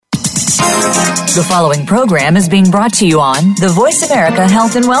The following program is being brought to you on the Voice America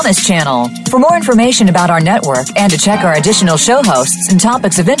Health and Wellness Channel. For more information about our network and to check our additional show hosts and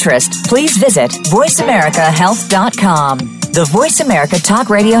topics of interest, please visit voiceamericahealth.com. The Voice America Talk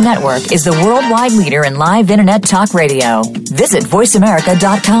Radio Network is the worldwide leader in live Internet talk radio. Visit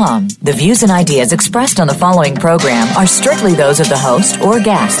voiceamerica.com. The views and ideas expressed on the following program are strictly those of the host or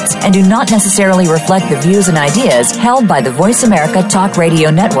guests and do not necessarily reflect the views and ideas held by the Voice America Talk Radio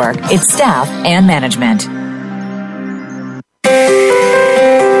Network, its staff, and management.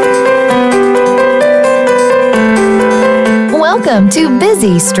 Welcome to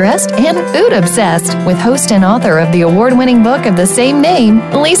Busy, Stressed, and Food Obsessed with host and author of the award-winning book of the same name,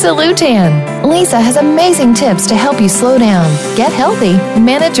 Lisa Lutan. Lisa has amazing tips to help you slow down, get healthy,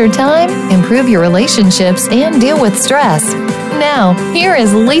 manage your time, improve your relationships, and deal with stress. Now, here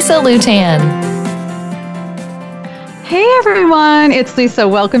is Lisa Lutan. Hey everyone, it's Lisa.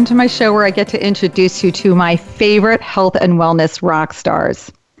 Welcome to my show where I get to introduce you to my favorite health and wellness rock stars.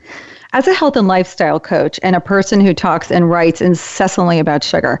 As a health and lifestyle coach and a person who talks and writes incessantly about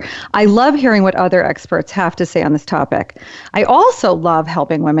sugar, I love hearing what other experts have to say on this topic. I also love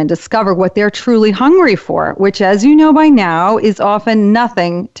helping women discover what they're truly hungry for, which, as you know by now, is often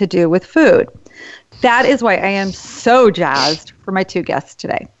nothing to do with food. That is why I am so jazzed for my two guests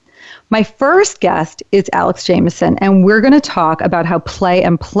today. My first guest is Alex Jamieson, and we're going to talk about how play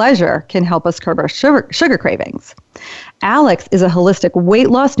and pleasure can help us curb our sugar cravings. Alex is a holistic weight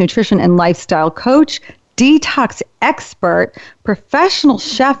loss, nutrition, and lifestyle coach, detox expert, professional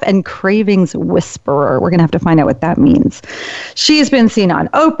chef, and cravings whisperer. We're going to have to find out what that means. She's been seen on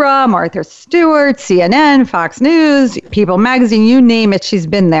Oprah, Martha Stewart, CNN, Fox News, People Magazine, you name it, she's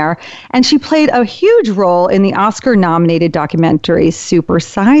been there. And she played a huge role in the Oscar-nominated documentary Super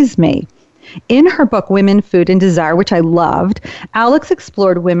Size Me. In her book, Women, Food, and Desire, which I loved, Alex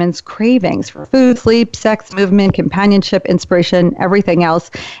explored women's cravings for food, sleep, sex, movement, companionship, inspiration, everything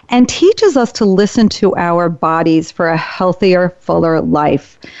else, and teaches us to listen to our bodies for a healthier, fuller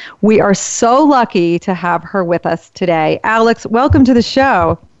life. We are so lucky to have her with us today. Alex, welcome to the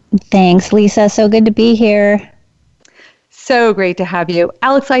show. Thanks, Lisa. So good to be here. So great to have you.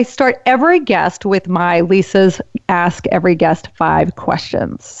 Alex, I start every guest with my Lisa's Ask Every Guest 5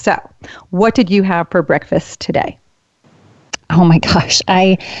 questions. So, what did you have for breakfast today? Oh my gosh,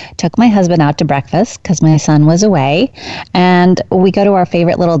 I took my husband out to breakfast because my son was away, and we go to our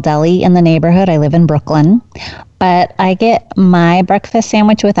favorite little deli in the neighborhood. I live in Brooklyn, but I get my breakfast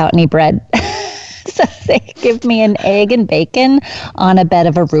sandwich without any bread. So they give me an egg and bacon on a bed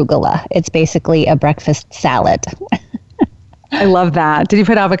of arugula. It's basically a breakfast salad. I love that. Did you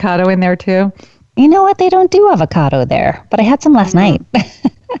put avocado in there too? You know what? They don't do avocado there, but I had some last night.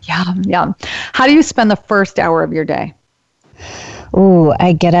 Yum. How do you spend the first hour of your day? Ooh,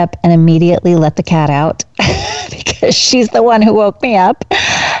 I get up and immediately let the cat out because she's the one who woke me up.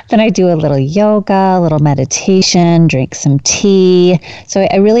 Then I do a little yoga, a little meditation, drink some tea. So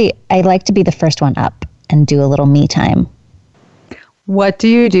I like to be the first one up and do a little me time. What do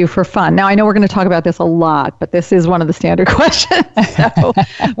you do for fun? Now, I know we're going to talk about this a lot, but this is one of the standard questions. So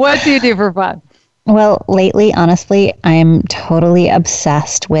what do you do for fun? Well, lately, honestly, I'm totally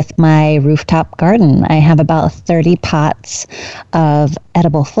obsessed with my rooftop garden. I have about 30 pots of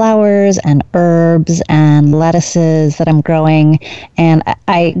edible flowers and herbs and lettuces that I'm growing, and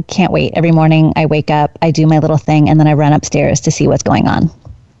I can't wait. Every morning I wake up, I do my little thing, and then I run upstairs to see what's going on.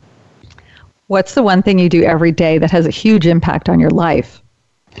 What's the one thing you do every day that has a huge impact on your life?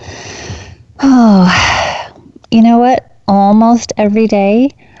 Oh, you know what? Almost every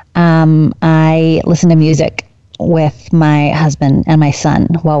day, I listen to music with my husband and my son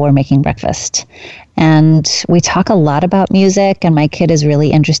while we're making breakfast. And we talk a lot about music, and my kid is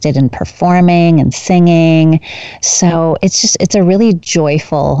really interested in performing and singing. So it's a really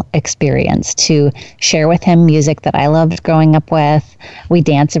joyful experience to share with him music that I loved growing up with. We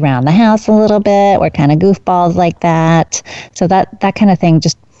dance around the house a little bit. We're kind of goofballs like that. So that kind of thing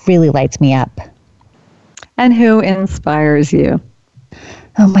just really lights me up. And who inspires you?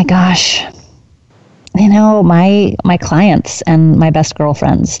 Oh my gosh. You know, my clients and my best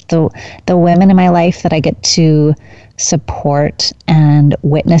girlfriends, the women in my life that I get to support and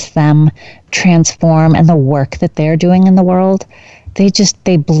witness them transform, and the work that they're doing in the world,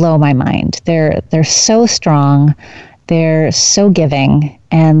 they blow my mind. They're so strong, they're so giving,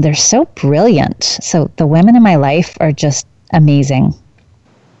 and they're so brilliant. So the women in my life are just amazing.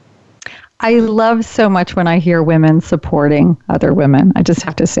 I love so much when I hear women supporting other women. I just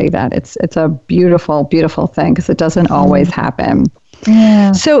have to say that. It's a beautiful, beautiful thing because it doesn't always happen.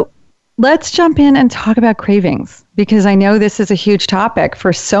 Yeah. So let's jump in and talk about cravings, because I know this is a huge topic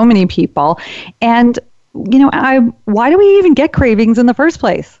for so many people. And, why do we even get cravings in the first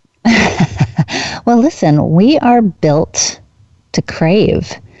place? Well, listen, we are built to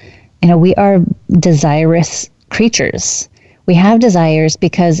crave. We are desirous creatures. We have desires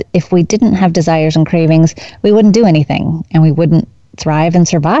because if we didn't have desires and cravings, we wouldn't do anything and we wouldn't thrive and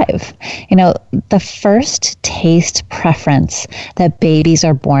survive. The first taste preference that babies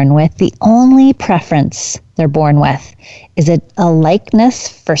are born with, the only preference they're born with, is a likeness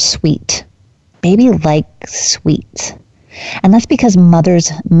for sweet. Baby likes sweet. And that's because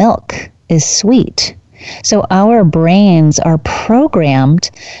mother's milk is sweet. So our brains are programmed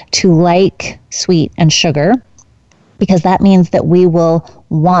to like sweet and sugar because that means that we will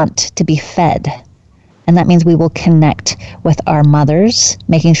want to be fed. And that means we will connect with our mothers,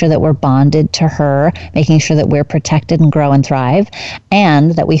 making sure that we're bonded to her, making sure that we're protected and grow and thrive,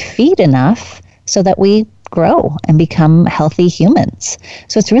 and that we feed enough so that we grow and become healthy humans.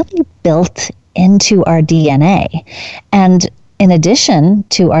 So it's really built into our DNA. And in addition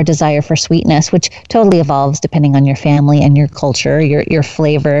to our desire for sweetness, which totally evolves depending on your family and your culture, your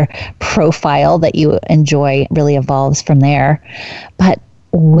flavor profile that you enjoy really evolves from there. But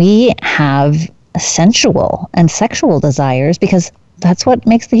we have sensual and sexual desires because that's what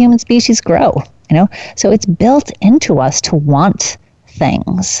makes the human species grow, So it's built into us to want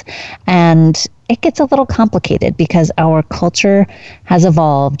things. And it gets a little complicated because our culture has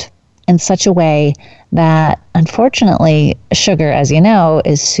evolved in such a way that, unfortunately, sugar, as you know,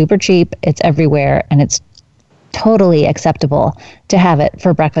 is super cheap, it's everywhere, and it's totally acceptable to have it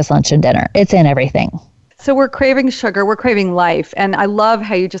for breakfast, lunch, and dinner. It's in everything. So we're craving sugar, we're craving life, and I love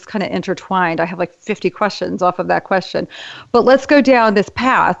how you just kind of intertwined. I have like 50 questions off of that question. But let's go down this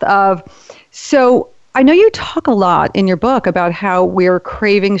path of, so I know you talk a lot in your book about how we're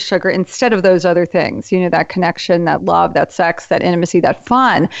craving sugar instead of those other things, that connection, that love, that sex, that intimacy, that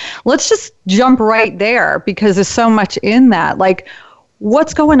fun. Let's just jump right there because there's so much in that. Like,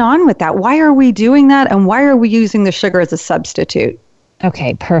 what's going on with that? Why are we doing that? And why are we using the sugar as a substitute?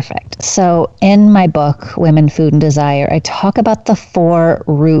 Okay, perfect. So in my book, Women, Food, and Desire, I talk about the 4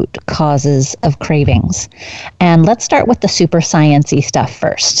 root causes of cravings. And let's start with the super science-y stuff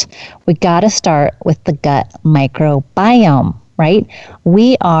first. We got to start with the gut microbiome, right?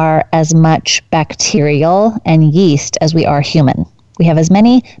 We are as much bacterial and yeast as we are human. We have as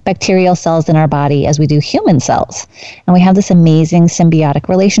many bacterial cells in our body as we do human cells. And we have this amazing symbiotic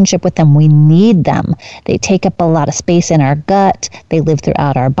relationship with them. We need them. They take up a lot of space in our gut. They live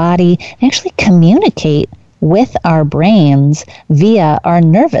throughout our body. They actually communicate with our brains via our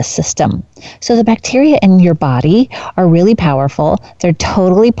nervous system. So the bacteria in your body are really powerful. They're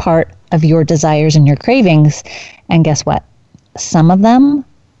totally part of your desires and your cravings. And guess what? Some of them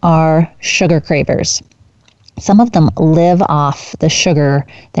are sugar cravers. Some of them live off the sugar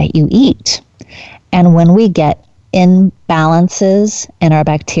that you eat. And when we get imbalances in our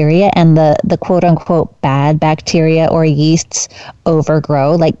bacteria and the quote unquote bad bacteria or yeasts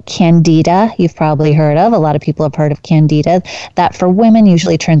overgrow, like Candida, you've probably heard of. A lot of people have heard of Candida. That for women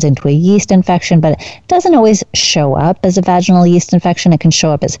usually turns into a yeast infection, but it doesn't always show up as a vaginal yeast infection. It can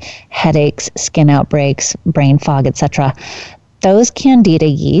show up as headaches, skin outbreaks, brain fog, etc. Those Candida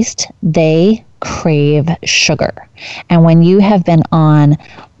yeast, they crave sugar. And when you have been on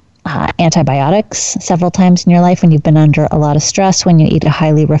antibiotics several times in your life, when you've been under a lot of stress, when you eat a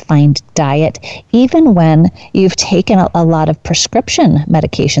highly refined diet, even when you've taken a lot of prescription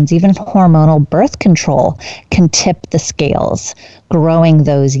medications, even hormonal birth control can tip the scales, growing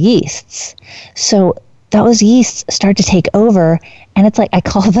those yeasts. So those yeasts start to take over, and it's like I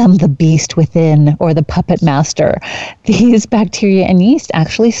call them the beast within or the puppet master. These bacteria and yeast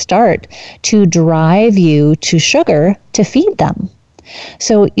actually start to drive you to sugar to feed them.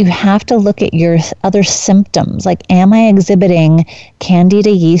 So you have to look at your other symptoms, like, am I exhibiting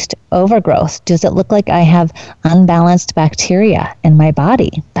Candida yeast overgrowth? Does it look like I have unbalanced bacteria in my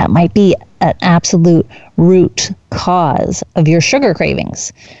body? That might be an absolute root cause of your sugar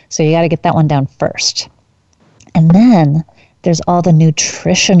cravings. So you got to get that one down first. And then there's all the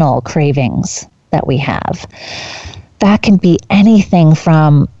nutritional cravings that we have. That can be anything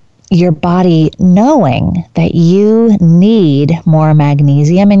from your body knowing that you need more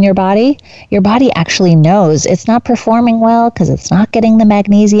magnesium in your body. Your body actually knows it's not performing well because it's not getting the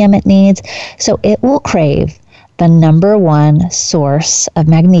magnesium it needs. So it will crave the number one source of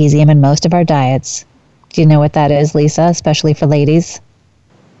magnesium in most of our diets. Do you know what that is, Lisa, especially for ladies?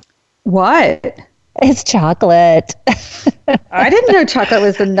 What? It's chocolate. I didn't know chocolate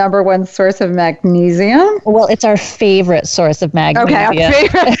was the number one source of magnesium. Well, it's our favorite source of magnesium. Okay, our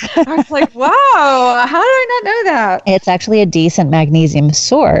favorite. I was like, wow, how did I not know that? It's actually a decent magnesium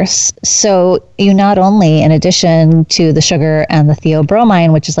source. So you not only, in addition to the sugar and the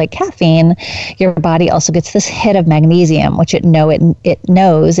theobromine, which is like caffeine, your body also gets this hit of magnesium, which it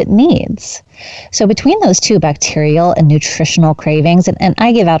knows it needs. So between those two, bacterial and nutritional cravings, and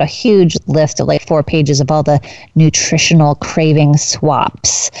I give out a huge list of like 4 pages of all the nutritional craving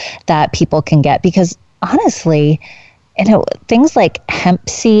swaps that people can get, because honestly, things like hemp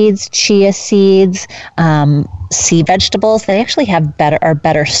seeds, chia seeds, sea vegetables, they actually are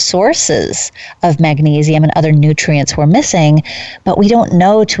better sources of magnesium and other nutrients we're missing, but we don't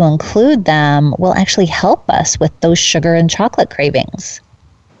know to include them will actually help us with those sugar and chocolate cravings.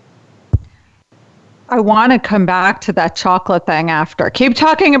 I want to come back to that chocolate thing after. Keep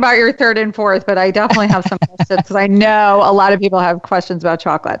talking about your third and fourth, but I definitely have some questions because I know a lot of people have questions about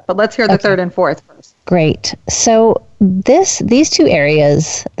chocolate. But let's hear the third and fourth first. Great. So these two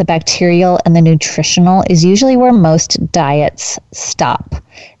areas, the bacterial and the nutritional, is usually where most diets stop.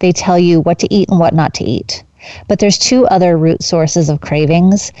 They tell you what to eat and what not to eat. But there's 2 other root sources of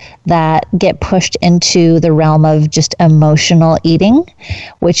cravings that get pushed into the realm of just emotional eating,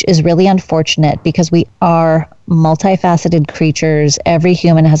 which is really unfortunate because we are multifaceted creatures. Every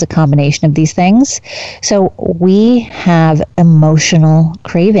human has a combination of these things. So we have emotional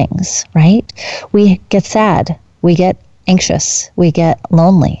cravings, right? We get sad, we get anxious, we get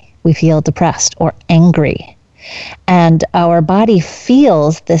lonely, we feel depressed or angry. And our body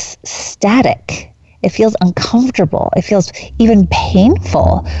feels this static. It feels uncomfortable. It feels even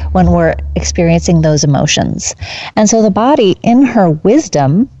painful when we're experiencing those emotions. And so the body, in her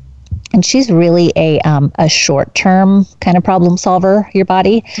wisdom, and she's really a short-term kind of problem solver, your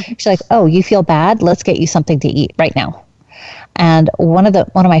body. She's like, oh, you feel bad? Let's get you something to eat right now. And one of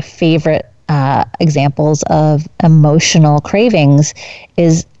my favorite examples of emotional cravings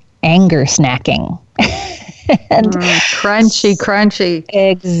is anger snacking. And crunchy.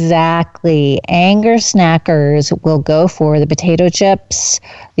 Exactly. Anger snackers will go for the potato chips,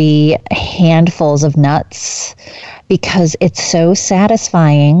 the handfuls of nuts, because it's so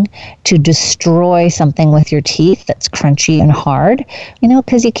satisfying to destroy something with your teeth that's crunchy and hard,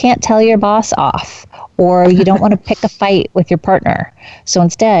 because you can't tell your boss off, or you don't want to pick a fight with your partner. So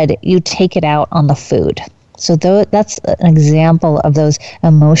instead, you take it out on the food. So that's an example of those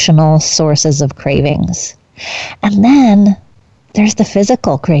emotional sources of cravings. And then there's the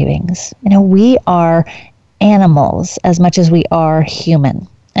physical cravings. We are animals as much as we are human.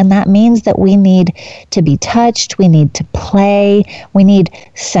 And that means that we need to be touched, we need to play, we need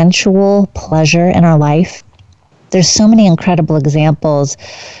sensual pleasure in our life. There's so many incredible examples,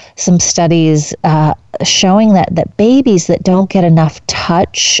 some studies showing that babies that don't get enough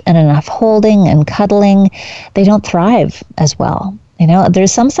touch and enough holding and cuddling, they don't thrive as well.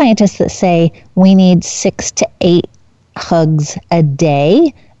 There's some scientists that say we need 6 to 8 hugs a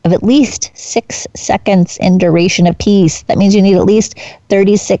day of at least 6 seconds in duration apiece. That means you need at least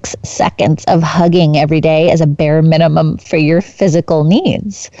 36 seconds of hugging every day as a bare minimum for your physical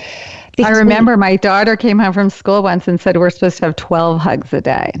needs. I remember my daughter came home from school once and said we're supposed to have 12 hugs a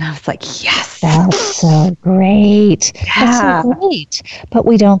day. And I was like, yes. That's so great. Yeah. That's so great. But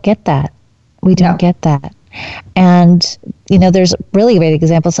we don't get that. We don't get that. And, there's really great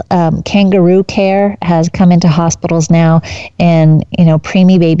examples. Kangaroo care has come into hospitals now, and,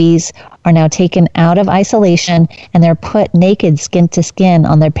 preemie babies are now taken out of isolation and they're put naked skin to skin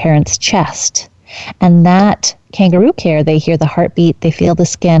on their parents' chest. And that kangaroo care, they hear the heartbeat, they feel the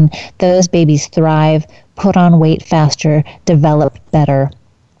skin. Those babies thrive, put on weight faster, develop better.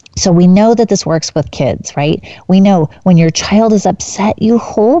 So we know that this works with kids, right? We know when your child is upset, you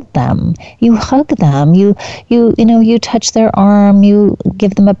hold them, you hug them, you touch their arm, you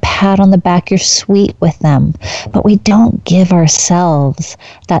give them a pat on the back, you're sweet with them. But we don't give ourselves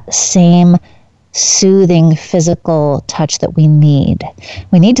that same soothing physical touch that we need.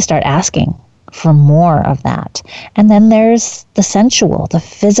 We need to start asking for more of that. And then there's the sensual, the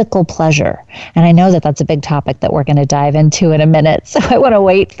physical pleasure. And I know that that's a big topic that we're going to dive into in a minute. So I want to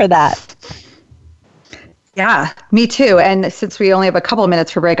wait for that. Yeah, me too. And since we only have a couple of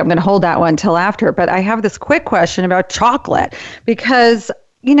minutes for break, I'm going to hold that one till after. But I have this quick question about chocolate because,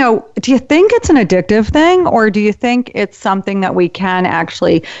 do you think it's an addictive thing, or do you think it's something that we can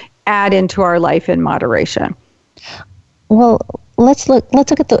actually add into our life in moderation? Well, let's look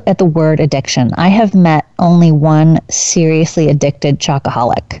at the word addiction. I have met only one seriously addicted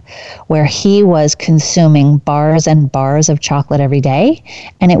chocoholic where he was consuming bars and bars of chocolate every day,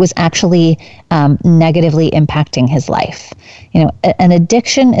 and it was actually negatively impacting his life. An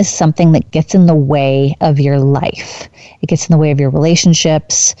addiction is something that gets in the way of your life. It gets in the way of your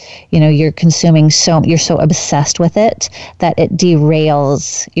relationships. You're consuming you're so obsessed with it that it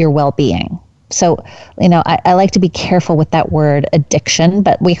derails your well-being. So, I like to be careful with that word addiction,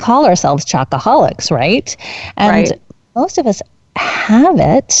 but we call ourselves chocoholics, right? And most of us have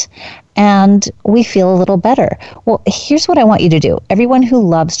it, and we feel a little better. Well, here's what I want you to do. Everyone who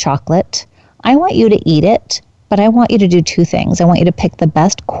loves chocolate, I want you to eat it, but I want you to do two things. I want you to pick the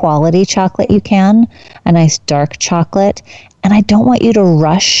best quality chocolate you can, a nice dark chocolate, and I don't want you to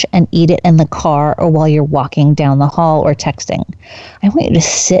rush and eat it in the car or while you're walking down the hall or texting. I want you to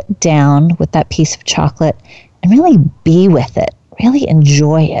sit down with that piece of chocolate and really be with it, really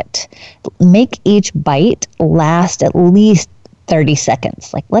enjoy it. Make each bite last at least 30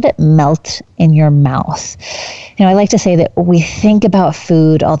 seconds. Like, let it melt in your mouth. I like to say that we think about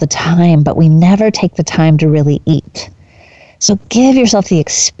food all the time, but we never take the time to really eat. So give yourself the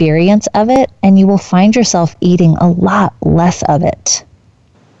experience of it, and you will find yourself eating a lot less of it.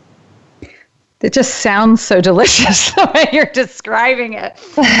 It just sounds so delicious the way you're describing it.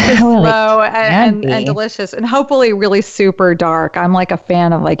 Slow and delicious, and hopefully really super dark. I'm like a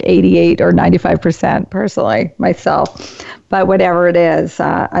fan of like 88 or 95% personally myself. But whatever it is,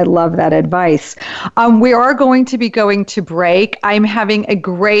 I love that advice. We are going to be going to break. I'm having a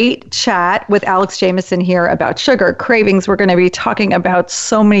great chat with Alex Jamieson here about sugar cravings. We're going to be talking about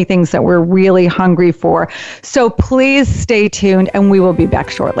so many things that we're really hungry for. So please stay tuned, and we will be back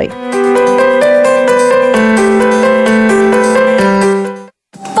shortly.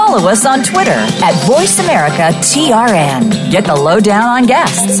 Follow us on Twitter at VoiceAmericaTRN. Get the lowdown on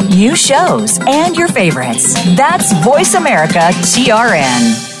guests, new shows, and your favorites. That's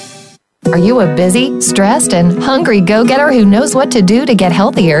VoiceAmericaTRN. Are you a busy, stressed, and hungry go-getter who knows what to do to get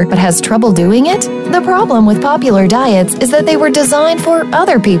healthier but has trouble doing it? The problem with popular diets is that they were designed for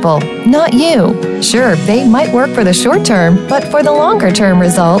other people, not you. Sure, they might work for the short term, but for the longer-term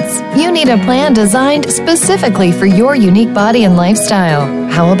results, you need a plan designed specifically for your unique body and lifestyle.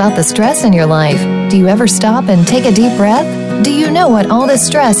 How about the stress in your life? Do you ever stop and take a deep breath? Do you know what all this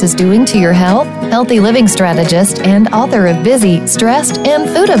stress is doing to your health? Healthy living strategist and author of Busy, Stressed, and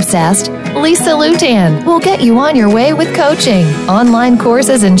Food Obsessed, Lisa Lutan will get you on your way with coaching, online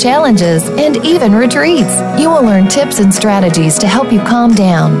courses and challenges, and even retreats. You will learn tips and strategies to help you calm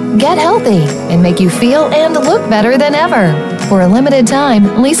down, get healthy, and make you feel and look better than ever. For a limited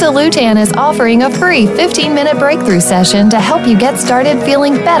time, Lisa Lutan is offering a free 15-minute breakthrough session to help you get started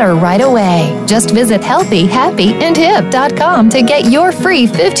feeling better right away. Just visit healthyhappyandhip.com to get your free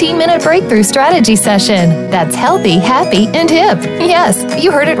 15-minute breakthrough strategy session. That's Healthy, Happy, and Hip. Yes,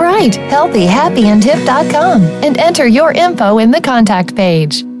 you heard it right. Healthyhappyandhip.com and enter your info in the contact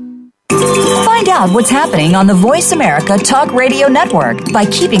page. Find out what's happening on the Voice America Talk Radio Network by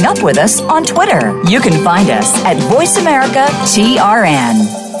keeping up with us on Twitter. You can find us at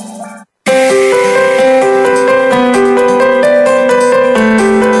VoiceAmericaTRN.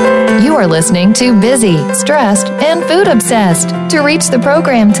 You are listening to Busy, Stressed, and Food Obsessed. To reach the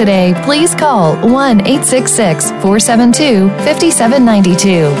program today, please call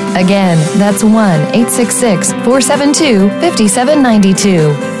 1-866-472-5792. Again, that's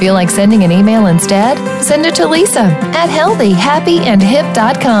 1-866-472-5792. Feel like sending an email instead? Send it to Lisa at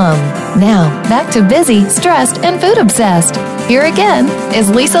healthyhappyandhip.com. Now, back to Busy, Stressed, and Food Obsessed. Here again is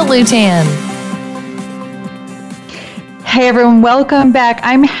Lisa Lutan. Hey everyone, welcome back.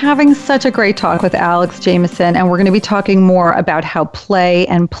 I'm having such a great talk with Alex Jamieson, and we're going to be talking more about how play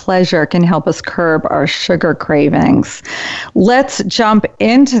and pleasure can help us curb our sugar cravings. Let's jump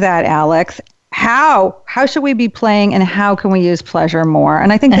into that, Alex. How should we be playing, and how can we use pleasure more?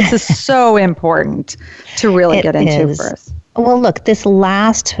 And I think this is so important to really get into for us. Well, look, this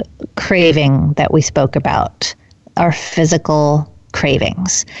last craving that we spoke about, our physical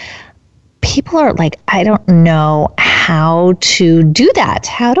cravings, people are like, I don't know how to do that.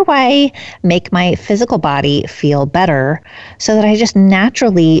 How do I make my physical body feel better so that I just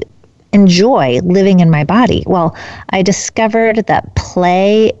naturally enjoy living in my body? Well, I discovered that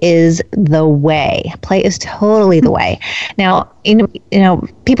play is the way. Play is totally the way. Now, you know,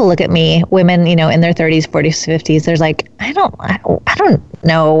 people look at me, women, in their 30s, 40s, 50s, they're like, I don't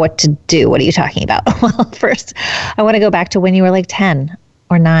know what to do. What are you talking about? Well, first, I want to go back to when you were like 10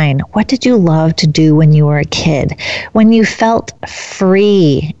 or 9, what did you love to do when you were a kid? When you felt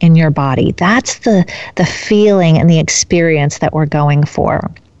free in your body, that's the feeling and the experience that we're going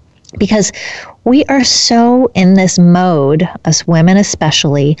for. Because we are so in this mode, us women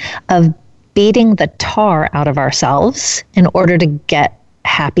especially, of beating the tar out of ourselves in order to get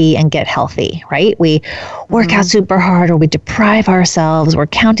happy and get healthy, right? We work out super hard, or we deprive ourselves, we're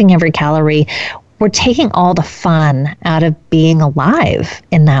counting every calorie. We're taking all the fun out of being alive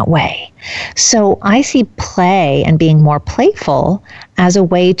in that way. So I see play and being more playful as a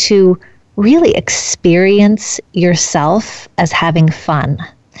way to really experience yourself as having fun.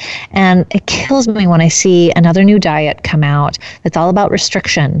 And it kills me when I see another new diet come out that's all about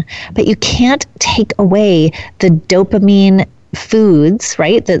restriction, but you can't take away the dopamine foods,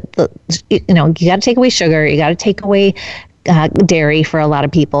 right? You got to take away sugar, you got to take away dairy for a lot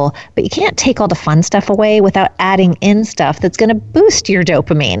of people, but you can't take all the fun stuff away without adding in stuff that's going to boost your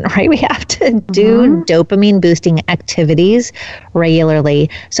dopamine, right? We have to do dopamine boosting activities regularly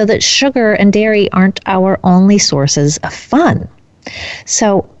so that sugar and dairy aren't our only sources of fun.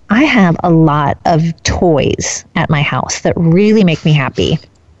 So I have a lot of toys at my house that really make me happy.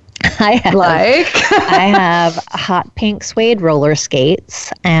 I have hot pink suede roller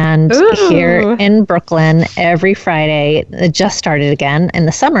skates, and here in Brooklyn, every Friday, it just started again. In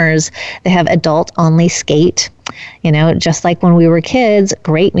the summers, they have adult-only skate, just like when we were kids,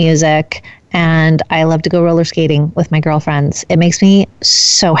 great music. And I love to go roller skating with my girlfriends. It makes me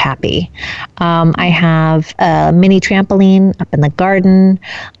so happy. I have a mini trampoline up in the garden.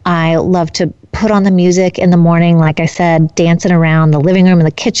 I love to put on the music in the morning, like I said, dancing around the living room and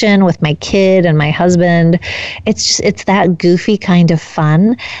the kitchen with my kid and my husband. It's that goofy kind of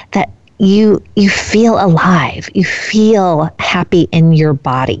fun that you feel alive. You feel happy in your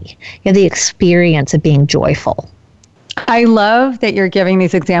body. You have the experience of being joyful. I love that you're giving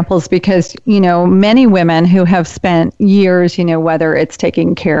these examples because, many women who have spent years, whether it's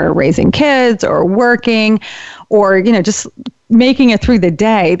taking care of raising kids or working or, just making it through the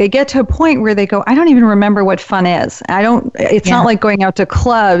day, they get to a point where they go, I don't even remember what fun is. It's not like going out to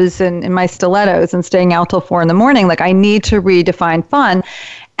clubs and in my stilettos and staying out till 4 a.m. Like, I need to redefine fun.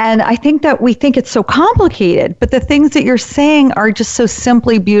 And I think that we think it's so complicated, but the things that you're saying are just so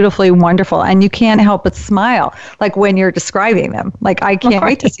simply, beautifully wonderful. And you can't help but smile, like when you're describing them. Like, I can't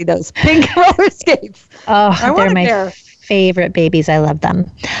wait to see those pink roller skates. Oh, they're my favorite babies. I love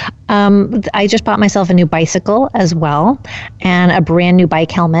them. I just bought myself a new bicycle as well, and a brand new bike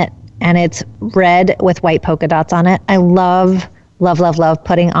helmet, and it's red with white polka dots on it. I love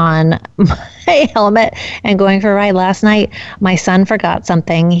putting on my helmet and going for a ride. Last night, my son forgot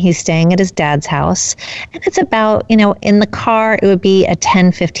something. He's staying at his dad's house. And it's about, in the car, it would be a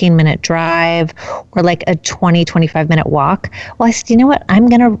 10, 15-minute drive or like a 20, 25-minute walk. Well, I said, you know what? I'm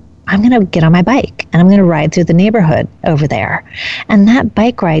going to get on my bike and I'm going to ride through the neighborhood over there. And that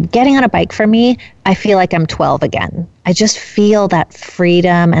bike ride, getting on a bike for me, I feel like I'm 12 again. I just feel that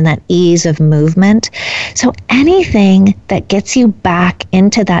freedom and that ease of movement. So anything that gets you back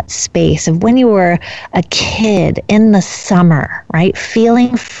into that space of when you were a kid in the summer, right?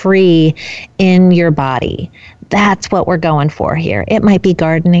 Feeling free in your body. That's what we're going for here. It might be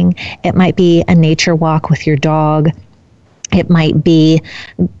gardening. It might be a nature walk with your dog. It might be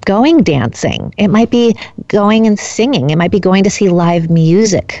going dancing. It might be going and singing. It might be going to see live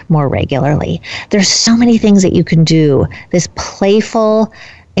music more regularly. There's so many things that you can do. This playful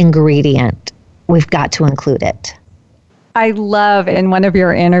ingredient, we've got to include it. I love in one of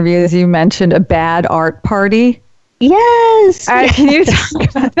your interviews, you mentioned a bad art party. Yes. Can you talk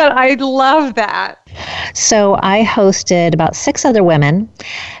about that? I love that. So I hosted about 6 other women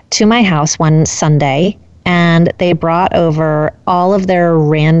to my house one Sunday, and they brought over all of their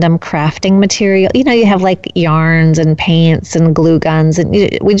random crafting material. You have like yarns and paints and glue guns, and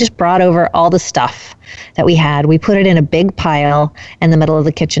we just brought over all the stuff that we had. We put it in a big pile in the middle of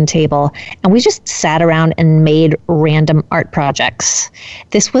the kitchen table, and we just sat around and made random art projects.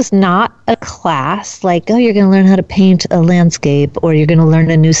 This was not a class like, oh, you're going to learn how to paint a landscape or you're going to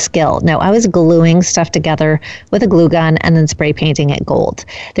learn a new skill. No, I was gluing stuff together with a glue gun and then spray painting it gold.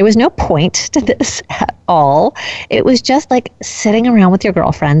 There was no point to this at all. It was just like sitting around with your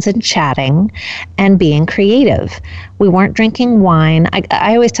girlfriends and chatting and being creative. We weren't drinking wine.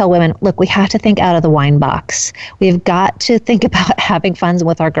 I always tell women, look, we have to think out of the wine box. We've got to think about having fun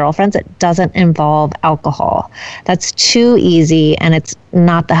with our girlfriends. It doesn't involve alcohol. That's too easy, and it's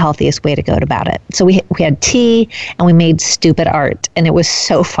not the healthiest way to go about it. So we had tea, and we made stupid art, and it was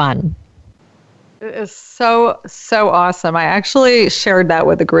so fun. It is so awesome. I actually shared that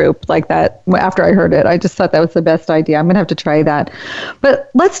with a group like that after I heard it. I just thought that was the best idea. I'm going to have to try that.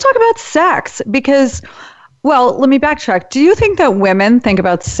 But let's talk about sex because, well, let me backtrack. Do you think that women think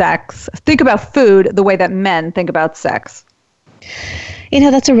about food the way that men think about sex?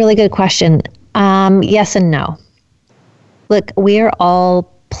 That's a really good question. Yes and no. Look, we are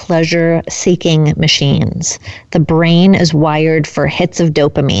all pleasure-seeking machines. The brain is wired for hits of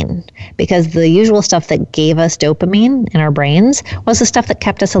dopamine because the usual stuff that gave us dopamine in our brains was the stuff that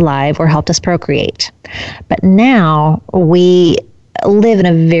kept us alive or helped us procreate. But now we live in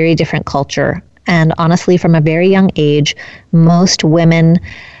a very different culture. And honestly, from a very young age, most women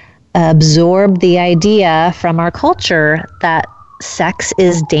absorb the idea from our culture that sex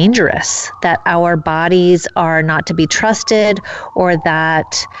is dangerous, that our bodies are not to be trusted, or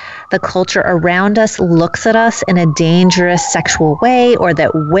that the culture around us looks at us in a dangerous sexual way, or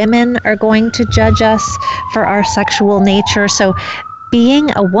that women are going to judge us for our sexual nature. So being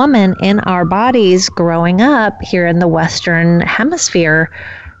a woman in our bodies growing up here in the Western Hemisphere,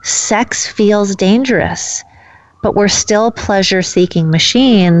 sex feels dangerous. But we're still pleasure-seeking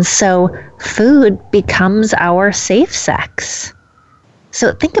machines, so food becomes our safe sex.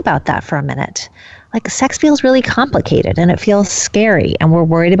 So think about that for a minute. Like, sex feels really complicated and it feels scary, and we're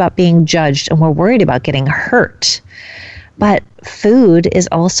worried about being judged and we're worried about getting hurt. But food is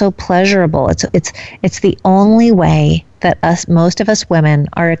also pleasurable. It's the only way that most of us women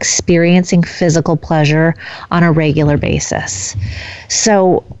are experiencing physical pleasure on a regular basis.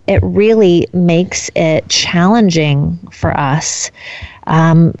 So it really makes it challenging for us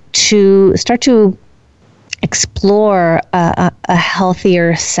to start to explore a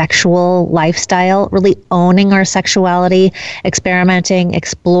healthier sexual lifestyle, really owning our sexuality, experimenting,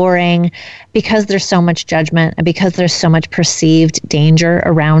 exploring, because there's so much judgment and because there's so much perceived danger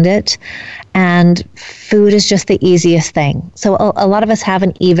around it. And food is just the easiest thing. So a lot of us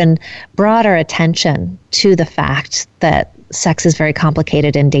haven't even brought our attention to the fact that sex is very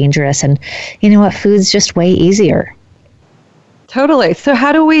complicated and dangerous. And you know what? Food's just way easier. Totally. So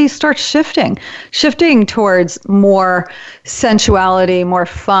how do we start shifting towards more sensuality, more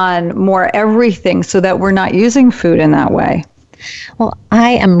fun, more everything, so that we're not using food in that way? Well, I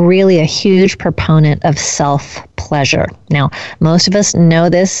am really a huge proponent of self-pleasure. Now, most of us know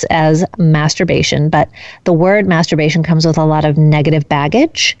this as masturbation, but the word masturbation comes with a lot of negative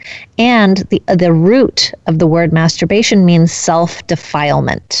baggage, and the root of the word masturbation means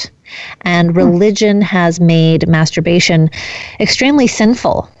self-defilement. And religion has made masturbation extremely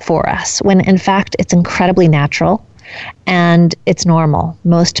sinful for us, when in fact it's incredibly natural and it's normal.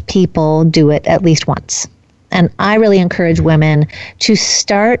 Most people do it at least once. And I really encourage women to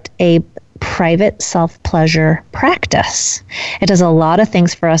start a private self-pleasure practice. It does a lot of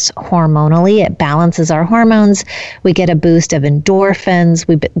things for us hormonally. It balances our hormones. We get a boost of endorphins.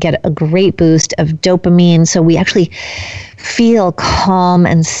 We get a great boost of dopamine. So we actually feel calm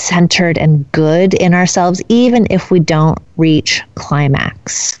and centered and good in ourselves, even if we don't reach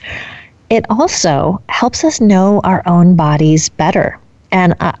climax. It also helps us know our own bodies better.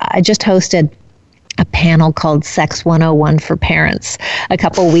 And I just hosted a panel called Sex 101 for Parents a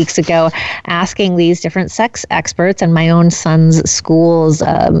couple weeks ago, asking these different sex experts and my own son's school's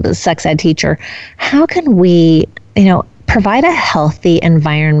sex ed teacher, how can we, provide a healthy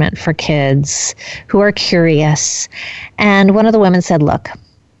environment for kids who are curious? And one of the women said, look,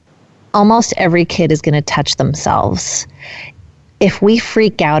 almost every kid is going to touch themselves. If we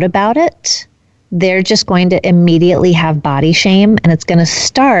freak out about it, they're just going to immediately have body shame, and it's going to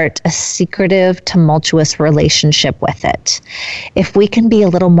start a secretive, tumultuous relationship with it. If we can be a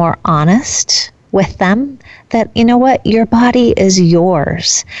little more honest with them, that, you know what, your body is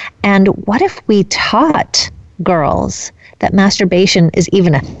yours. And what if we taught girls that masturbation is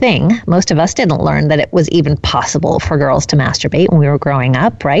even a thing? Most of us didn't learn that it was even possible for girls to masturbate when we were growing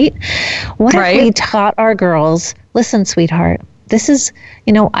up, right? What if we taught our girls, listen, sweetheart, this is,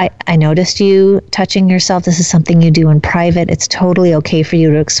 I noticed you touching yourself. This is something you do in private. It's totally okay for you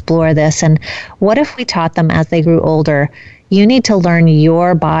to explore this. And what if we taught them as they grew older, you need to learn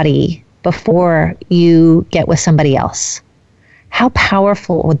your body before you get with somebody else? How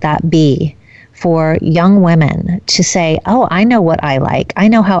powerful would that be for young women to say, oh, I know what I like. I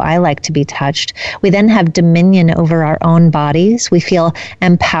know how I like to be touched. We then have dominion over our own bodies. We feel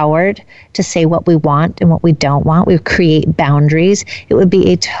empowered to say what we want and what we don't want. We create boundaries. It would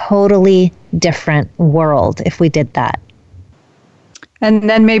be a totally different world if we did that. And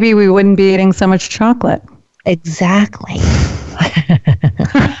then maybe we wouldn't be eating so much chocolate. Exactly.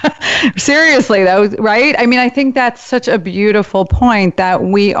 Seriously, that was right. I mean, I think that's such a beautiful point that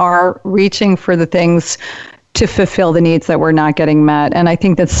we are reaching for the things to fulfill the needs that we're not getting met. And I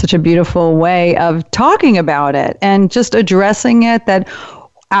think that's such a beautiful way of talking about it and just addressing it, that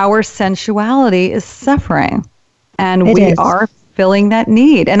our sensuality is suffering and we are filling that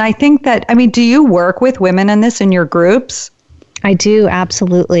need. And I think that, I mean, do you work with women in this in your groups? I do,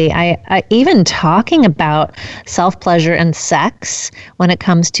 absolutely. I even talking about self-pleasure and sex when it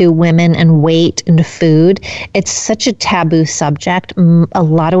comes to women and weight and food, it's such a taboo subject. A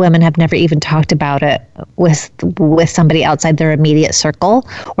lot of women have never even talked about it with somebody outside their immediate circle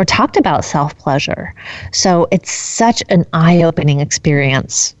or talked about self-pleasure. So it's such an eye-opening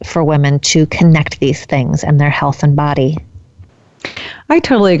experience for women to connect these things and their health and body. I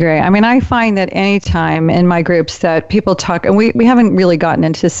totally agree. I mean, I find that anytime in my groups that people talk, and we haven't really gotten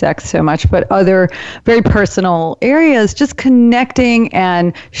into sex so much, but other very personal areas, just connecting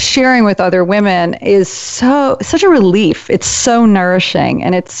and sharing with other women is such a relief. It's so nourishing.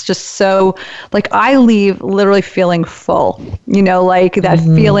 And it's just so, like, I leave literally feeling full, like that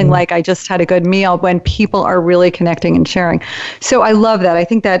feeling like I just had a good meal when people are really connecting and sharing. So I love that. I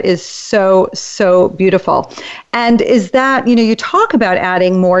think that is so, so beautiful. And is that, you talk about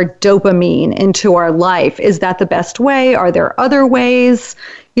adding more dopamine into our life. Is that the best way? Are there other ways,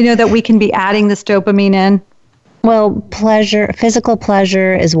 that we can be adding this dopamine in? Well, physical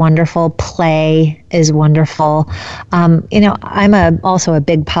pleasure is wonderful. Play is wonderful. I'm also a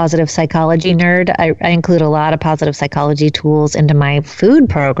big positive psychology nerd. I include a lot of positive psychology tools into my food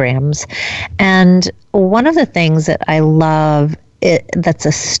programs. And one of the things that I love that's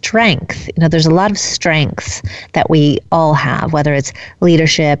a strength. There's a lot of strengths that we all have, whether it's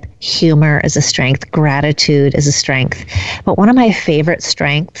leadership, humor is a strength, gratitude is a strength. But one of my favorite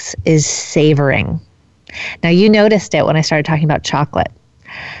strengths is savoring. Now, you noticed it when I started talking about chocolate.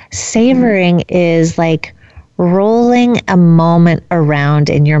 Savoring is like rolling a moment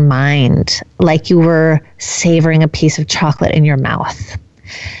around in your mind, like you were savoring a piece of chocolate in your mouth.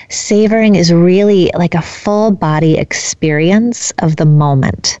 Savoring is really like a full body experience of the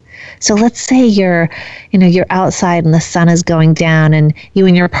moment. So let's say you're outside and the sun is going down and you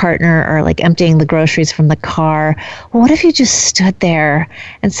and your partner are like emptying the groceries from the car. Well, what if you just stood there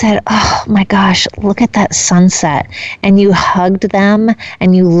and said, oh my gosh, look at that sunset. And you hugged them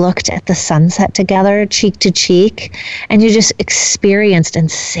and you looked at the sunset together, cheek to cheek, and you just experienced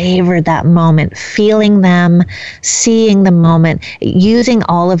and savored that moment, feeling them, seeing the moment, using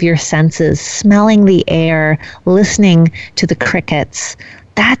all of your senses, smelling the air, listening to the crickets.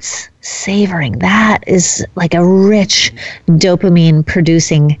 That's savoring. That is like a rich dopamine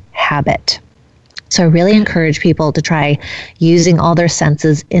producing habit. So I really encourage people to try using all their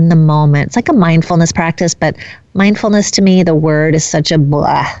senses in the moment. It's like a mindfulness practice, but mindfulness to me, the word is such a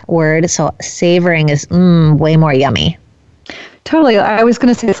blah word. So savoring is way more yummy. Totally. I was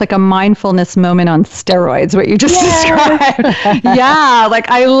going to say it's like a mindfulness moment on steroids, what you just described. Yeah. Like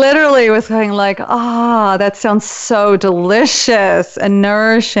I literally was going like, that sounds so delicious and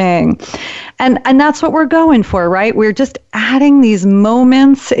nourishing. And that's what we're going for, right? We're just adding these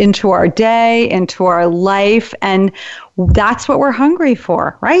moments into our day, into our life. And that's what we're hungry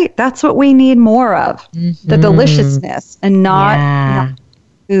for, right? That's what we need more of, the deliciousness and not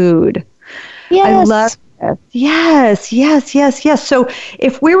food. Yes. I love Yes. So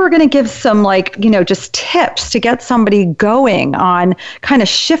if we were going to give some just tips to get somebody going on kind of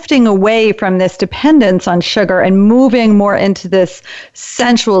shifting away from this dependence on sugar and moving more into this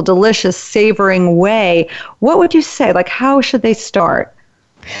sensual, delicious, savoring way, what would you say? Like, how should they start?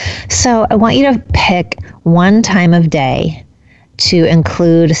 So I want you to pick one time of day to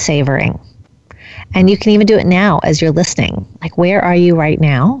include savoring. And you can even do it now as you're listening. Like, where are you right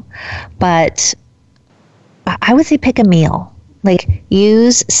now? But I would say pick a meal. Like,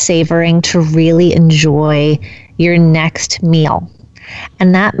 use savoring to really enjoy your next meal.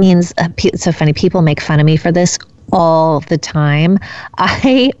 And that means, it's so funny, people make fun of me for this all the time.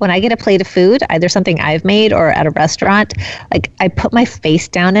 When I get a plate of food, either something I've made or at a restaurant, like I put my face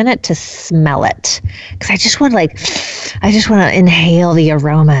down in it to smell it. Because I just want to inhale the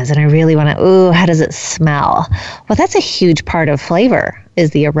aromas and I really want to, how does it smell? Well, that's a huge part of flavor,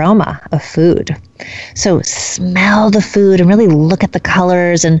 is the aroma of food. So smell the food and really look at the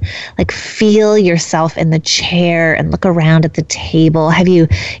colors and like feel yourself in the chair and look around at the table. Have you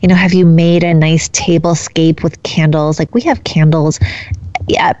made a nice tablescape with candles? Like we have candles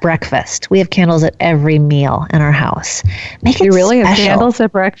at breakfast. We have candles at every meal in our house. Make it You really special. have candles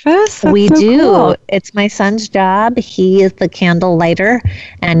at breakfast? That's We so do. cool. It's my son's job. He is the candle lighter,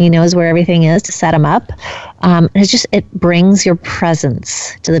 and he knows where everything is to set them up. It brings your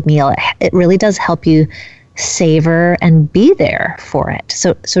presence to the meal. It really does help you savor and be there for it.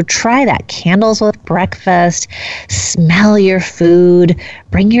 So try that. Candles with breakfast. Smell your food.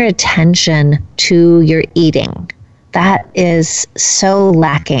 Bring your attention to your eating. That is so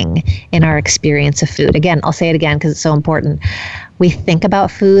lacking in our experience of food. Again, I'll say it again because it's so important. We think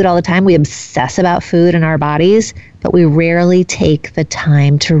about food all the time. We obsess about food in our bodies, but we rarely take the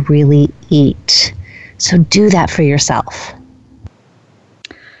time to really eat. So do that for yourself.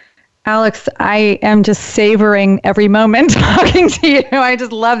 Alex, I am just savoring every moment talking to you. I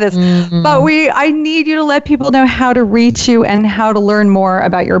just love this. Mm-hmm. But I need you to let people know how to reach you and how to learn more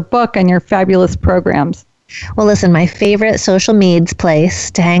about your book and your fabulous programs. Well, listen, my favorite social medias place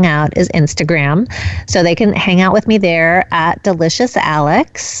to hang out is Instagram. So they can hang out with me there at Delicious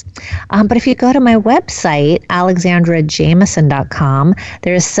Alex. But if you go to my website, alexandrajameson.com,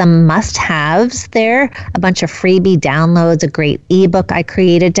 there's some must-haves there, a bunch of freebie downloads, a great ebook I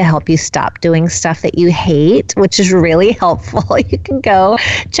created to help you stop doing stuff that you hate, which is really helpful. You can go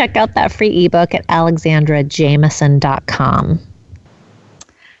check out that free ebook at alexandrajameson.com.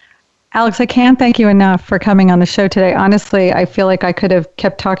 Alex, I can't thank you enough for coming on the show today. Honestly, I feel like I could have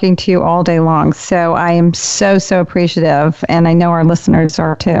kept talking to you all day long. So I am so, so appreciative. And I know our listeners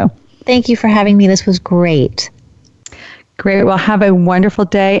are too. Thank you for having me. This was great. Great. Well, have a wonderful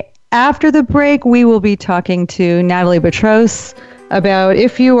day. After the break, we will be talking to Natalie Botros about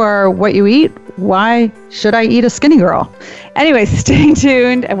if you are what you eat, why should I eat a skinny girl? Anyway, stay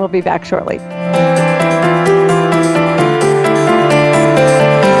tuned and we'll be back shortly.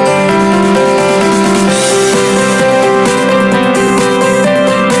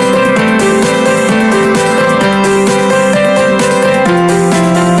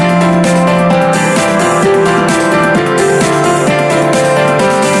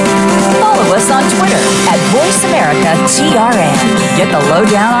 TRN. Get the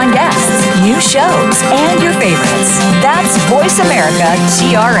lowdown on guests, new shows, and your favorites. That's Voice America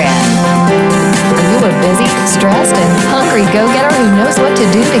TRN. Are you a busy, stressed, and hungry go-getter who knows what to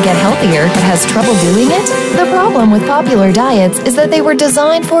do to get healthier but has trouble doing it? The problem with popular diets is that they were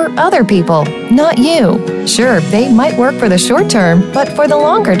designed for other people, not you. Sure, they might work for the short term, but for the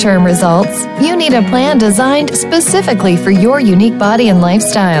longer term results, you need a plan designed specifically for your unique body and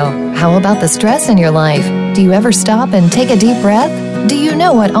lifestyle. How about the stress in your life? Do you ever stop and take a deep breath? Do you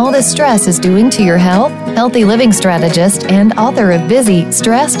know what all this stress is doing to your health? Healthy living strategist and author of Busy,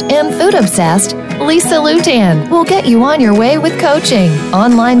 Stressed, and Food Obsessed, Lisa Lutan will get you on your way with coaching,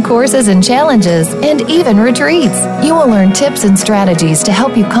 online courses and challenges, and even retreats. You will learn tips and strategies to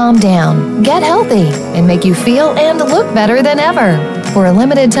help you calm down, get healthy, and make you feel and look better than ever. For a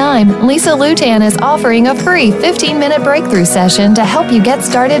limited time, Lisa Lutan is offering a free 15-minute breakthrough session to help you get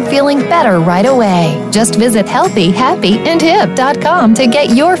started feeling better right away. Just visit healthyhappyandhip.com to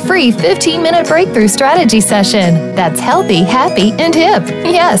get your free 15-minute breakthrough strategy session. That's Healthy, Happy, and Hip.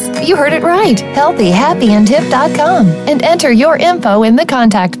 Yes, you heard it right. Healthyhappyandhip.com and enter your info in the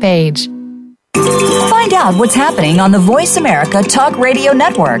contact page. Find out what's happening on the Voice America Talk Radio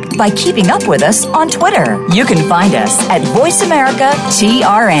Network by keeping up with us on Twitter. You can find us at Voice America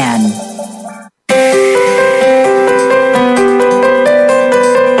TRN.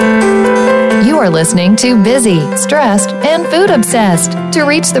 You are listening to Busy, Stressed, and Food Obsessed. To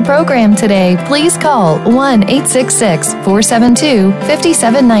reach the program today, please call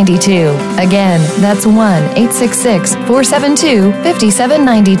 1-866-472-5792. Again, that's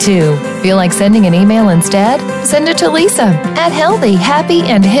 1-866-472-5792. Feel like sending an email instead? Send it to Lisa at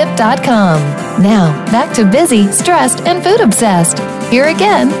healthyhappyandhip.com. Now, back to Busy, Stressed, and Food Obsessed. Here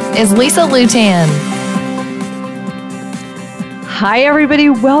again is Lisa Lutan. Hi, everybody.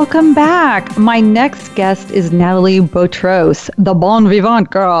 Welcome back. My next guest is Natalie Botros, the Bon Vivant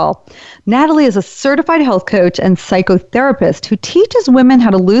girl. Natalie is a certified health coach and psychotherapist who teaches women how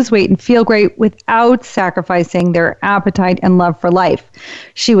to lose weight and feel great without sacrificing their appetite and love for life.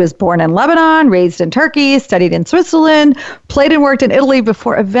 She was born in Lebanon, raised in Turkey, studied in Switzerland, played and worked in Italy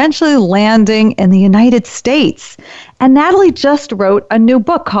before eventually landing in the United States. And Natalie just wrote a new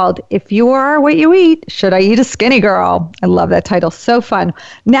book called If You Are What You Eat, Should I Eat a Skinny Girl? I love that title. So fun.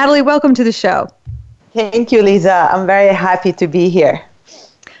 Natalie, welcome to the show. Thank you, Lisa. I'm very happy to be here.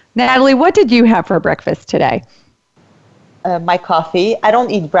 Natalie, what did you have for breakfast today? my coffee. I don't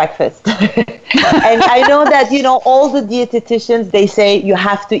eat breakfast. And I know that, all the dietitians, they say you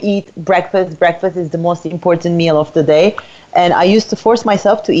have to eat breakfast. Breakfast is the most important meal of the day. And I used to force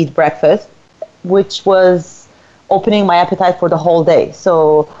myself to eat breakfast, which was opening my appetite for the whole day.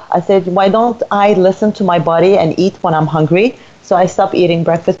 So I said, why don't I listen to my body and eat when I'm hungry? So I stopped eating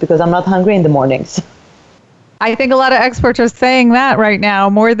breakfast because I'm not hungry in the mornings. I think a lot of experts are saying that right now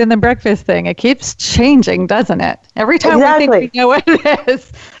more than the breakfast thing. It keeps changing, doesn't it? Every time we think we know what it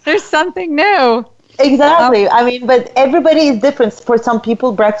is, there's something new. Exactly. But everybody is different. For some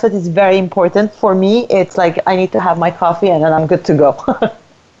people, breakfast is very important. For me, it's like I need to have my coffee and then I'm good to go.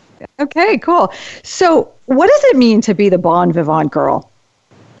 Okay, cool. So what does it mean to be the bon vivant girl?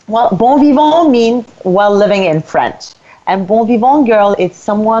 Well, bon vivant means well living in French. And bon vivant girl is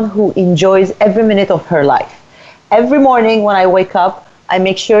someone who enjoys every minute of her life. Every morning when I wake up, I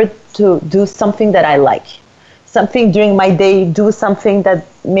make sure to do something that I like. Something during my day, do something that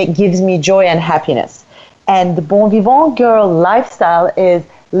gives me joy and happiness. And the bon vivant girl lifestyle is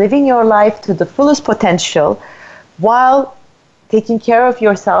living your life to the fullest potential while taking care of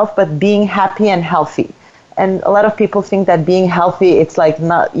yourself, but being happy and healthy. And a lot of people think that being healthy, it's like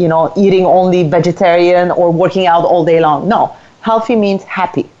not, eating only vegetarian or working out all day long. No, healthy means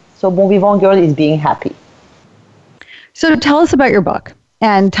happy. So bon vivant girl is being happy. So tell us about your book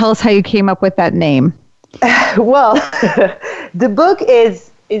and tell us how you came up with that name. Well, the book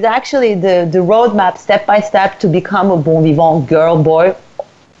is actually the roadmap step by step to become a bon vivant girl, boy.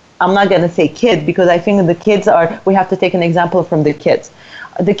 I'm not going to say kid because I think we have to take an example from the kids.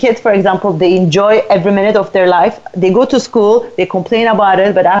 The kids, for example, they enjoy every minute of their life. They go to school, they complain about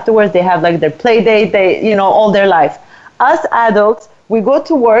it, but afterwards they have like their play date, all their life. Us adults, we go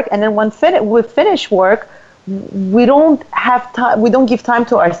to work and then when we finish work, we don't have time, we don't give time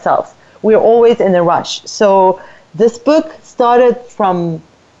to ourselves. We're always in a rush. So this book started from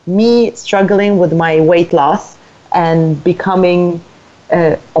me struggling with my weight loss and becoming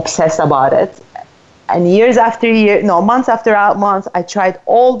obsessed about it. And months after months, I tried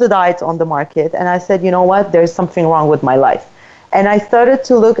all the diets on the market and I said, you know what, there's something wrong with my life. And I started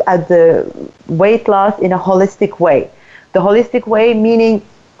to look at the weight loss in a holistic way. The holistic way meaning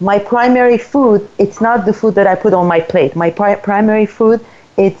my primary food, it's not the food that I put on my plate. My primary food,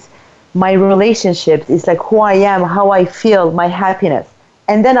 it's my relationships. It's like who I am, how I feel, my happiness.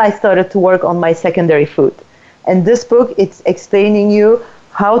 And then I started to work on my secondary food. And this book, it's explaining you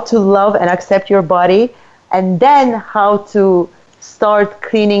how to love and accept your body, and then how to start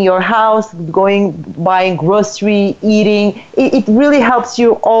cleaning your house, buying grocery, eating. It really helps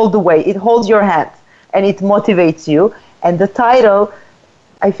you all the way. It holds your hand and it motivates you. And the title,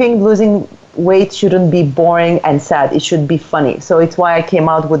 I think losing weight shouldn't be boring and sad. It should be funny. So it's why I came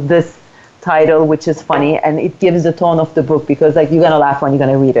out with this title, which is funny, and it gives the tone of the book because you're going to laugh when you're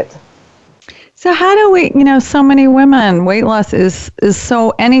going to read it. So how do we, so many women, weight loss is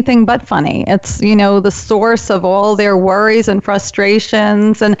so anything but funny. It's, the source of all their worries and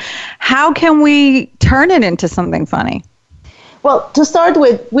frustrations. And how can we turn it into something funny? Well, to start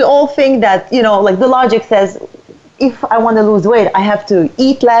with, we all think that, the logic says, if I want to lose weight, I have to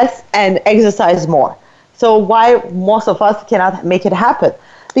eat less and exercise more. So why most of us cannot make it happen?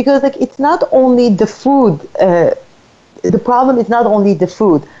 Because it's not only the food. The problem is not only the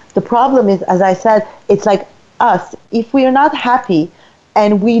food. The problem is, as I said, it's like us. If we are not happy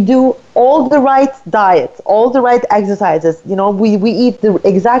and we do all the right diets, all the right exercises, we eat the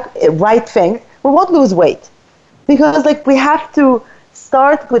exact right thing, we won't lose weight. Because we have to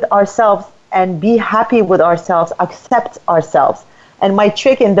start with ourselves and be happy with ourselves, accept ourselves. And my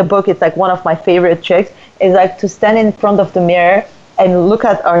trick in the book, it's one of my favorite tricks, is to stand in front of the mirror and look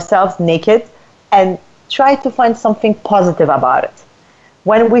at ourselves naked and try to find something positive about it.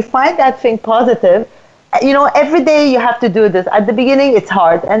 When we find that thing positive, every day you have to do this. At the beginning, it's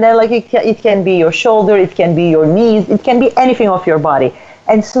hard. And then it can be your shoulder, it can be your knees, it can be anything of your body.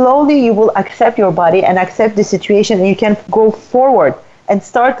 And slowly you will accept your body and accept the situation, and you can go forward and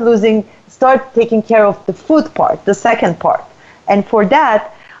start taking care of the food part, the second part. And for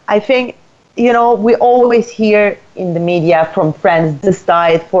that, I think, we always hear in the media from friends, this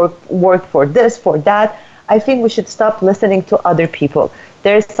diet work for this, for that. I think we should stop listening to other people.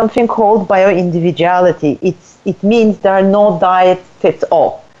 There's something called bioindividuality. It means there are no diet fits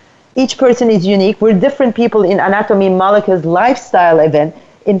all. Each person is unique. We're different people in anatomy, molecules, lifestyle even,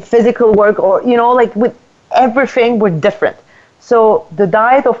 in physical work, or, with everything, we're different. So the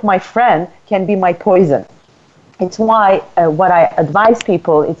diet of my friend can be my poison. It's why what I advise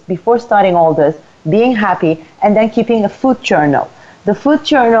people is before starting all this, being happy and then keeping a food journal. The food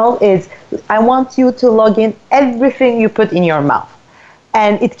journal is, I want you to log in everything you put in your mouth.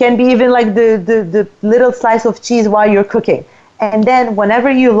 And it can be even like the little slice of cheese while you're cooking. And then whenever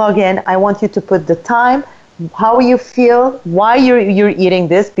you log in, I want you to put the time, how you feel, why you're eating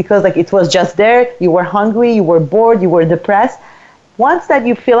this, because like it was just there, you were hungry, you were bored, you were depressed. Once that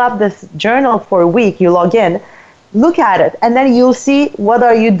you fill up this journal for a week, you log in, look at it, and then you'll see what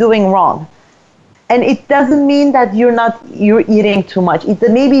are you doing wrong. And it doesn't mean that you're eating too much.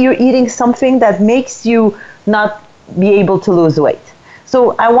 Maybe you're eating something that makes you not be able to lose weight.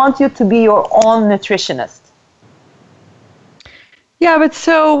 So I want you to be your own nutritionist. Yeah, but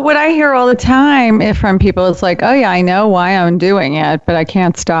so what I hear all the time from people is like, oh yeah, I know why I'm doing it, but I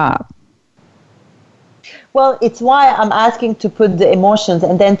can't stop. Well, it's why I'm asking to put the emotions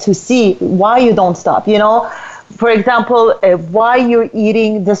and then to see why you don't stop. You know, for example, why you're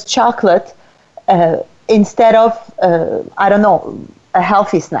eating this chocolate instead of, I don't know, a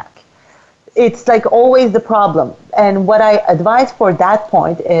healthy snack. It's like always the problem. And what I advise for that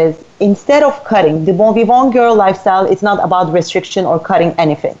point is, instead of cutting, the Bon Vivant Girl lifestyle, it's not about restriction or cutting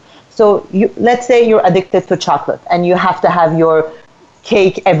anything. So let's say you're addicted to chocolate and you have to have your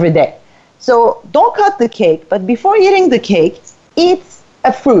cake every day. So don't cut the cake, but before eating the cake, eat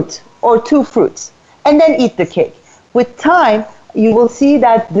a fruit or 2 fruits and then eat the cake. With time, you will see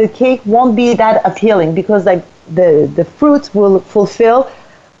that the cake won't be that appealing because like the fruits will fulfill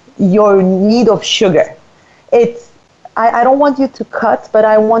your need of sugar. I don't want you to cut, but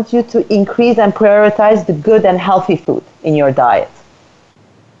I want you to increase and prioritize the good and healthy food in your diet.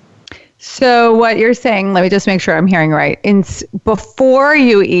 So what you're saying, let me just make sure I'm hearing right. Before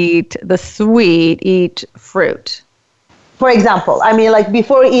you eat the sweet, eat fruit. For example, I mean, like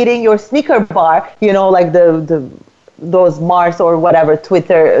before eating your Snicker bar, you know, like those Mars or whatever,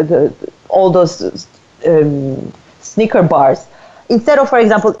 Twitter, all those Snicker bars. Instead of, for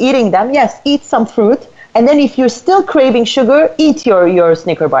example, eating them, yes, eat some fruit. And then if you're still craving sugar, eat your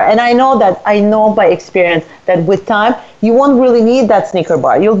Snicker bar. And I know by experience that with time, you won't really need that Snicker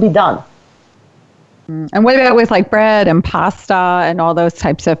bar. You'll be done. And what about with like bread and pasta and all those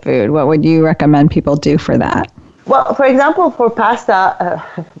types of food? What would you recommend people do for that? Well, for example, for pasta,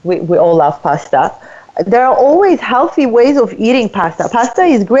 we all love pasta. There are always healthy ways of eating pasta. Pasta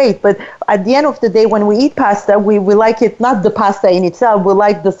is great, but at the end of the day, when we eat pasta, we like it, not the pasta in itself, we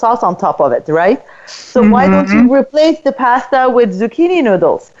like the sauce on top of it, right? So why don't you replace the pasta with zucchini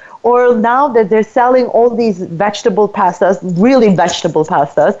noodles? Or now that they're selling all these vegetable pastas, really vegetable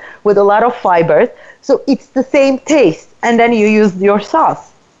pastas, with a lot of fibers, so it's the same taste, and then you use your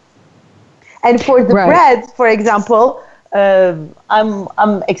sauce. And for the bread, for example,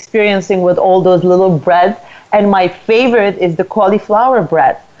 I'm experiencing with all those little breads, and my favorite is the cauliflower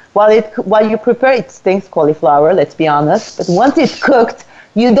bread. While you prepare, it stinks cauliflower, let's be honest, but once it's cooked,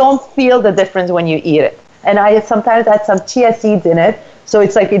 you don't feel the difference when you eat it. And I sometimes add some chia seeds in it, so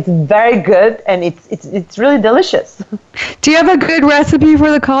it's like it's very good and it's really delicious. Do you have a good recipe for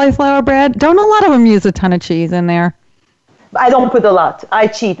the cauliflower bread? Don't a lot of them use a ton of cheese in there? I don't put a lot. I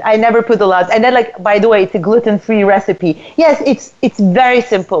cheat. I never put a lot. And then, like, by the way, it's a gluten-free recipe. Yes, it's very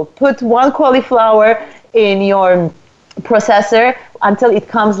simple. Put 1 cauliflower in your processor until it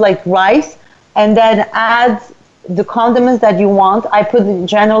comes like rice, and then add the condiments that you want. I put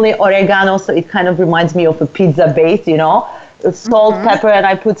generally oregano, so it kind of reminds me of a pizza base, you know, salt, pepper, and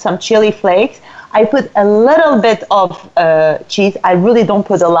I put some chili flakes. I put a little bit of cheese. I really don't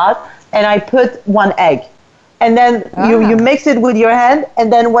put a lot. And I put 1 egg. And then you mix it with your hand.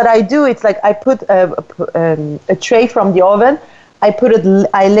 And then what I do, it's like I put a tray from the oven.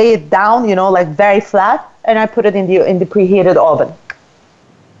 I lay it down, you know, like very flat, and I put it in the preheated oven.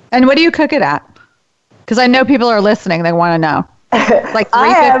 And what do you cook it at? Because I know people are listening; they want to know. Like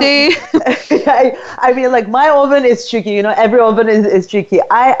 350. I mean, like my oven is tricky. You know, every oven is tricky.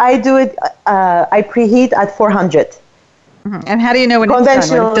 I do it. I preheat at 400. And how do you know when it's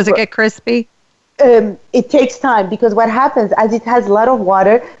done? Does it get crispy? It takes time, because what happens, as it has a lot of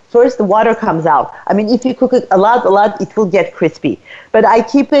water, first the water comes out. I mean, if you cook it a lot, it will get crispy. But I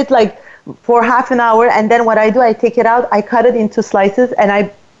keep it like for half an hour, and then what I do, I take it out, I cut it into slices, and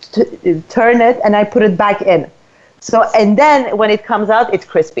I turn it, and I put it back in. So, and then when it comes out, it's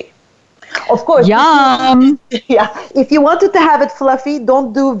crispy. Of course. Yum. If you wanted to have it fluffy,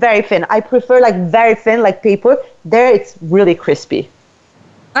 don't do very thin. I prefer like very thin, like paper. There, it's really crispy.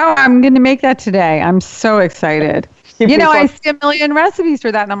 Oh, I'm going to make that today. I'm so excited. You know, I see a million recipes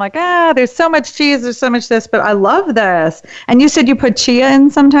for that, and I'm like, there's so much cheese, there's so much this, but I love this. And you said you put chia in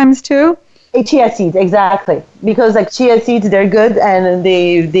sometimes too? Chia seeds, exactly. Because like chia seeds, they're good and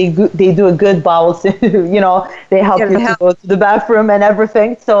they do a good bowel. They help you to go to the bathroom and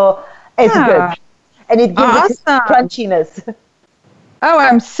everything. So it's good, and it gives it crunchiness. Oh,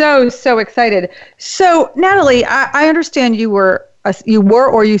 I'm so excited. So Natalie, I understand you were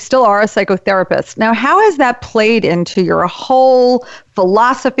or you still are a psychotherapist. Now, how has that played into your whole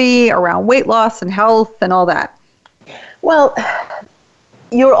philosophy around weight loss and health and all that? Well,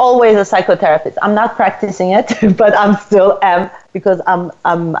 you're always a psychotherapist. I'm not practicing it, but I'm still am, because I'm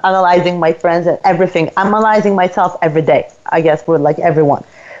analyzing my friends and everything. I'm analyzing myself every day. I guess we're like everyone.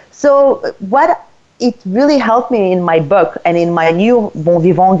 So what it really helped me in my book and in my new Bon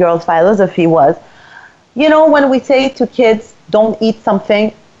Vivant Girl philosophy was, when we say to kids, don't eat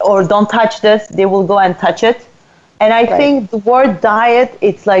something or don't touch this, they will go and touch it. And I think the word diet,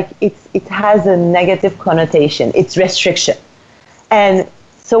 it's like it has a negative connotation. It's restriction. And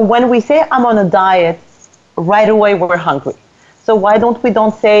so when we say I'm on a diet, right away we're hungry. So why don't we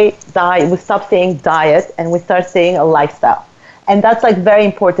say diet? We stop saying diet and we start saying a lifestyle. And that's like very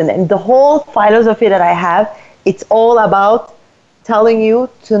important. And the whole philosophy that I have, it's all about telling you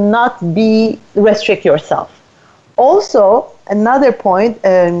to not restrict yourself. Also, another point,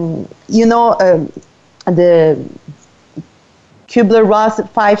 the Kubler-Ross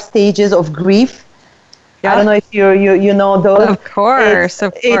 5 stages of grief. Yeah. I don't know if you know those. Of course.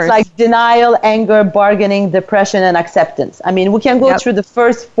 It's like denial, anger, bargaining, depression, and acceptance. I mean, we can go through the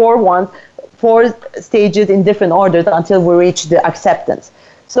first four stages in different orders until we reach the acceptance.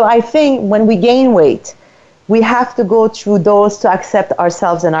 So I think when we gain weight, we have to go through those to accept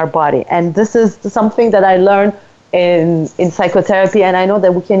ourselves and our body. And this is something that I learned in psychotherapy, and I know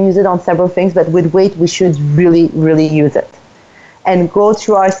that we can use it on several things, but with weight, we should really, really use it and go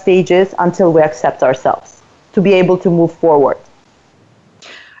through our stages until we accept ourselves to be able to move forward.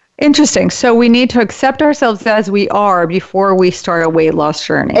 Interesting. So we need to accept ourselves as we are before we start a weight loss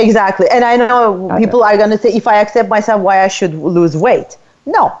journey. Exactly. And I know people are going to say, if I accept myself, why I should lose weight?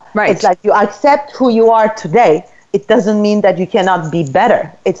 No. Right. It's like you accept who you are today. It doesn't mean that you cannot be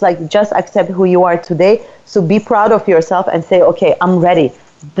better. It's like just accept who you are today. So be proud of yourself and say, okay, I'm ready.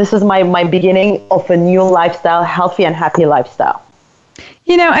 This is my beginning of a new lifestyle, healthy and happy lifestyle.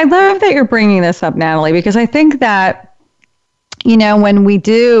 I love that you're bringing this up, Natalie, because I think that, when we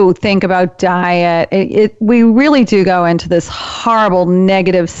do think about diet, we really do go into this horrible,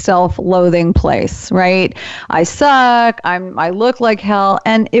 negative, self-loathing place, right? I suck. I look like hell.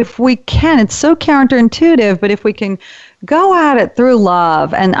 And if we can, it's so counterintuitive, but if we can go at it through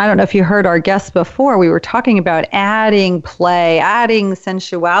love. And I don't know if you heard our guests before, we were talking about adding play, adding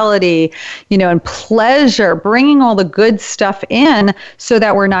sensuality, and pleasure, bringing all the good stuff in so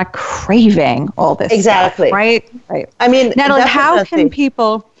that we're not craving all this exactly stuff, right? I mean, Natalie, how can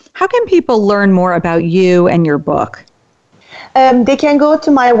people learn more about you and your book? They can go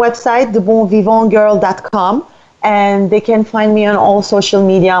to my website, thebonvivantgirl.com, and they can find me on all social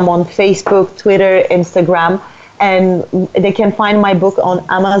media. I'm on Facebook, Twitter, Instagram. And they can find my book on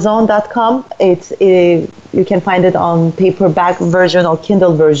Amazon.com. You can find it on paperback version or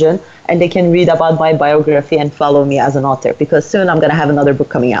Kindle version, and they can read about my biography and follow me as an author, because soon I'm going to have another book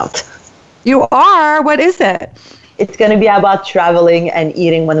coming out. You are? What is it? It's going to be about traveling and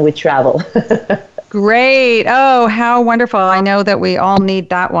eating when we travel. Great. Oh, how wonderful. I know that we all need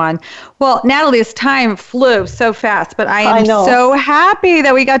that one. Well, Natalie, this time flew so fast, but I am so happy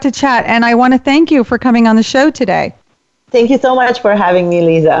that we got to chat, and I want to thank you for coming on the show today. Thank you so much for having me,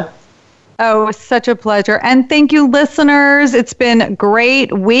 Lisa. Oh, it was such a pleasure. And thank you, listeners. It's been a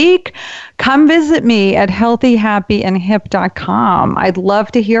great week. Come visit me at healthyhappyandhip.com. I'd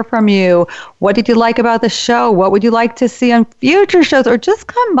love to hear from you. What did you like about the show? What would you like to see on future shows? Or just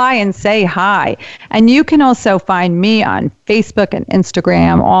come by and say hi. And you can also find me on Facebook and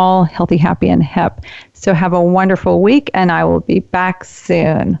Instagram, all Healthy, Happy, and Hip. So have a wonderful week, and I will be back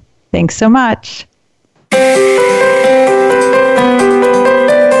soon. Thanks so much.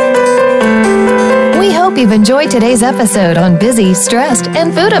 We hope you've enjoyed today's episode on Busy, Stressed,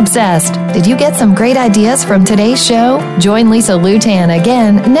 and Food Obsessed. Did you get some great ideas from today's show? Join Lisa Lutan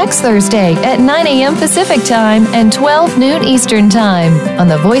again next Thursday at 9 a.m. Pacific Time and 12 noon Eastern Time on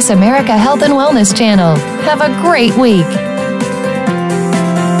the Voice America Health and Wellness Channel. Have a great week.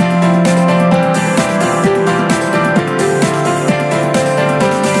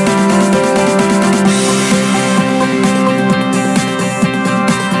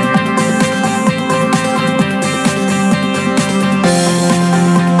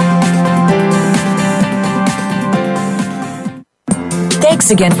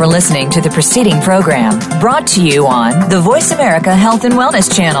 Thanks again for listening to the preceding program, brought to you on the Voice America Health and Wellness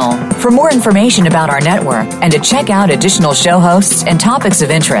Channel. For more information about our network and to check out additional show hosts and topics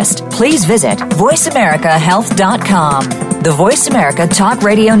of interest, please visit voiceamericahealth.com. The Voice America Talk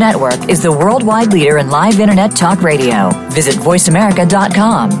Radio Network is the worldwide leader in live Internet talk radio. Visit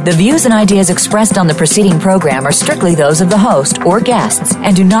voiceamerica.com. The views and ideas expressed on the preceding program are strictly those of the host or guests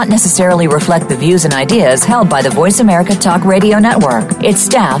and do not necessarily reflect the views and ideas held by the Voice America Talk Radio Network, its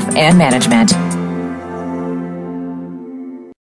staff, and management.